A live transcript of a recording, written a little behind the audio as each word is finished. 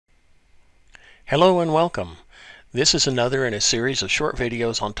Hello and welcome. This is another in a series of short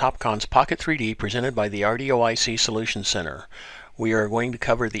videos on Topcon's Pocket3D presented by the RDOIC Solution Center. We are going to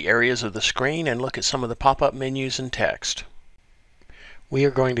cover the areas of the screen and look at some of the pop-up menus and text. We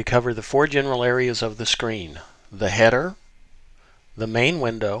are going to cover the four general areas of the screen: the header, the main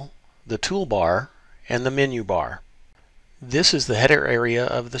window, the toolbar, and the menu bar. This is the header area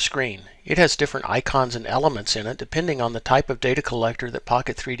of the screen. It has different icons and elements in it depending on the type of data collector that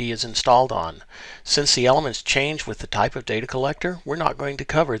Pocket3D is installed on. Since the elements change with the type of data collector, we're not going to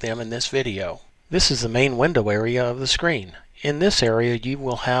cover them in this video. This is the main window area of the screen. In this area you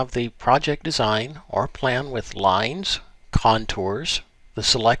will have the project design or plan with lines, contours, the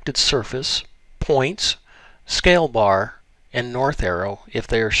selected surface, points, scale bar, and north arrow if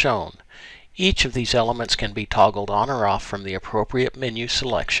they are shown. Each of these elements can be toggled on or off from the appropriate menu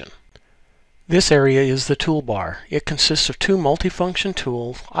selection. This area is the toolbar. It consists of two multifunction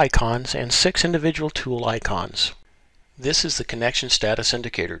tool icons and 6 individual tool icons. This is the connection status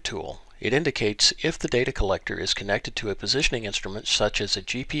indicator tool. It indicates if the data collector is connected to a positioning instrument such as a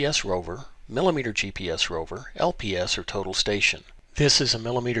GPS rover, millimeter GPS rover, LPS, or total station. This is a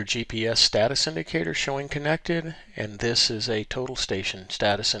millimeter GPS status indicator showing connected, and this is a total station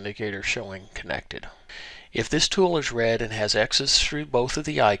status indicator showing connected. If this tool is red and has X's through both of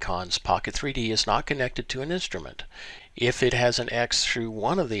the icons, Pocket3D is not connected to an instrument. If it has an X through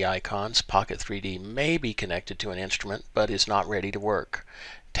one of the icons, Pocket3D may be connected to an instrument but is not ready to work.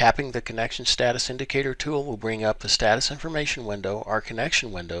 Tapping the connection status indicator tool will bring up the status information window or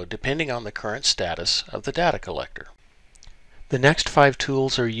connection window depending on the current status of the data collector. The next 5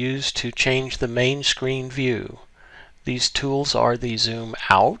 tools are used to change the main screen view. These tools are the zoom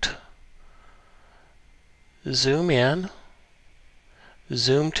out, zoom in,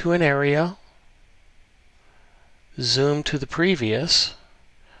 zoom to an area, zoom to the previous,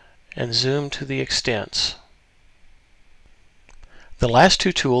 and zoom to the extents. The last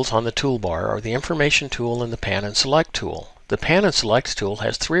 2 tools on the toolbar are the information tool and the pan and select tool. The pan and select tool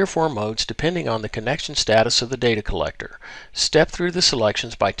has 3 or 4 modes depending on the connection status of the data collector. Step through the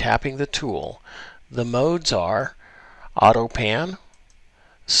selections by tapping the tool. The modes are auto pan,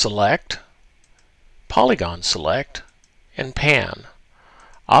 select, polygon select, and pan.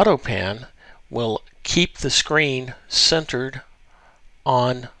 Auto pan will keep the screen centered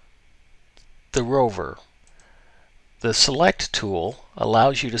on the rover. The select tool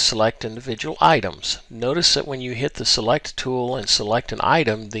allows you to select individual items. Notice that when you hit the select tool and select an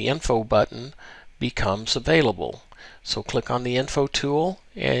item, the info button becomes available. So click on the info tool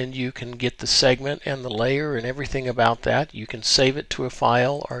and you can get the segment and the layer and everything about that. You can save it to a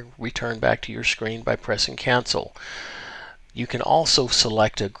file or return back to your screen by pressing cancel. You can also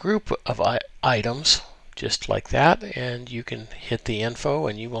select a group of items just like that, and you can hit the info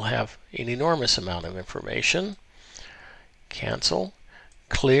and you will have an enormous amount of information. Cancel,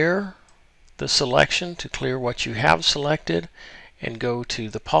 clear the selection to clear what you have selected, and go to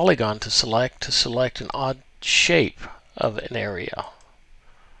the polygon to select an odd shape of an area.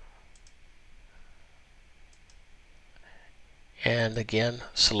 And again,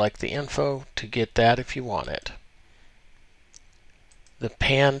 select the info to get that if you want it. The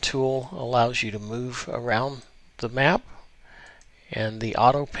pan tool allows you to move around the map, and the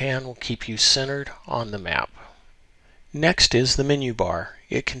auto pan will keep you centered on the map. Next is the menu bar.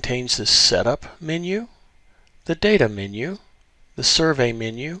 It contains the setup menu, the data menu, the survey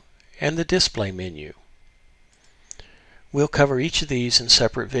menu, and the display menu. We'll cover each of these in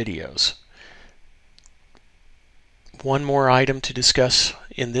separate videos. One more item to discuss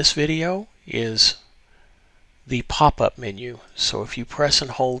in this video is the pop-up menu. So if you press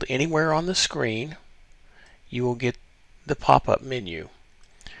and hold anywhere on the screen, you will get the pop-up menu.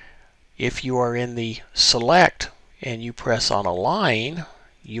 If you are in the select and you press on a line,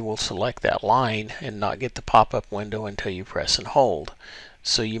 you will select that line and not get the pop-up window until you press and hold.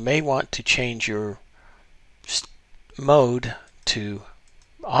 So you may want to change your mode to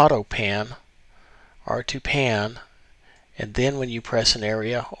auto pan or to pan, and then when you press an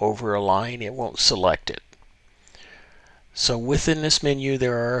area over a line, it won't select it. So within this menu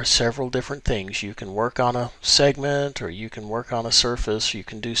there are several different things. You can work on a segment or you can work on a surface. You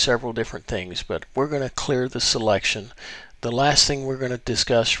can do several different things, but we're going to clear the selection. The last thing we're going to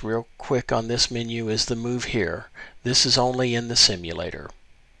discuss real quick on this menu is the move here. This is only in the simulator.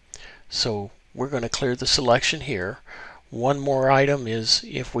 So we're going to clear the selection here. One more item is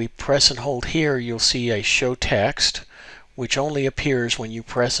if we press and hold here, you'll see a show text, which only appears when you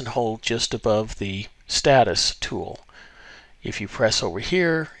press and hold just above the status tool. If you press over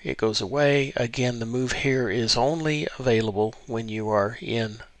here, it goes away. Again, the move here is only available when you are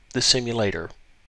in the simulator.